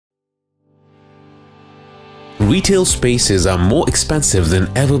retail spaces are more expensive than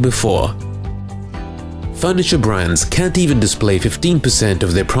ever before. Furniture brands can't even display 15%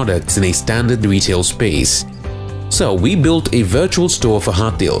 of their products in a standard retail space. So we built a virtual store for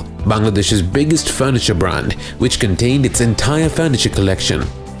HATIL, Bangladesh's biggest furniture brand, which contained its entire furniture collection.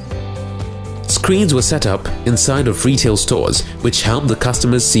 Screens were set up inside of retail stores, which helped the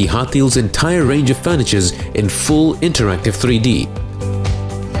customers see HATIL's entire range of furnitures in full interactive 3D.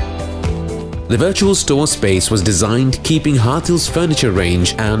 The virtual store space was designed keeping HATIL's furniture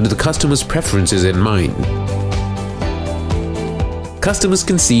range and the customer's preferences in mind. Customers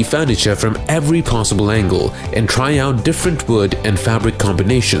can see furniture from every possible angle and try out different wood and fabric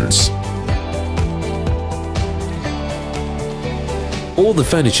combinations. All the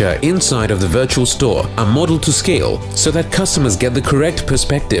furniture inside of the virtual store are modeled to scale so that customers get the correct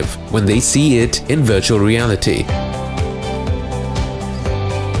perspective when they see it in virtual reality.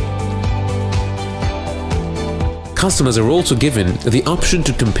 Customers are also given the option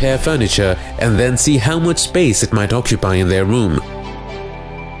to compare furniture and then see how much space it might occupy in their room.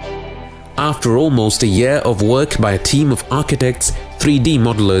 After almost a year of work by a team of architects, 3D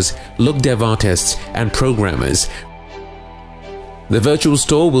modelers, look dev artists, and programmers, the virtual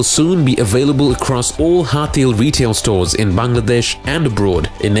store will soon be available across all HATIL retail stores in Bangladesh and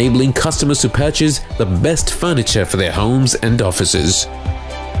abroad, enabling customers to purchase the best furniture for their homes and offices.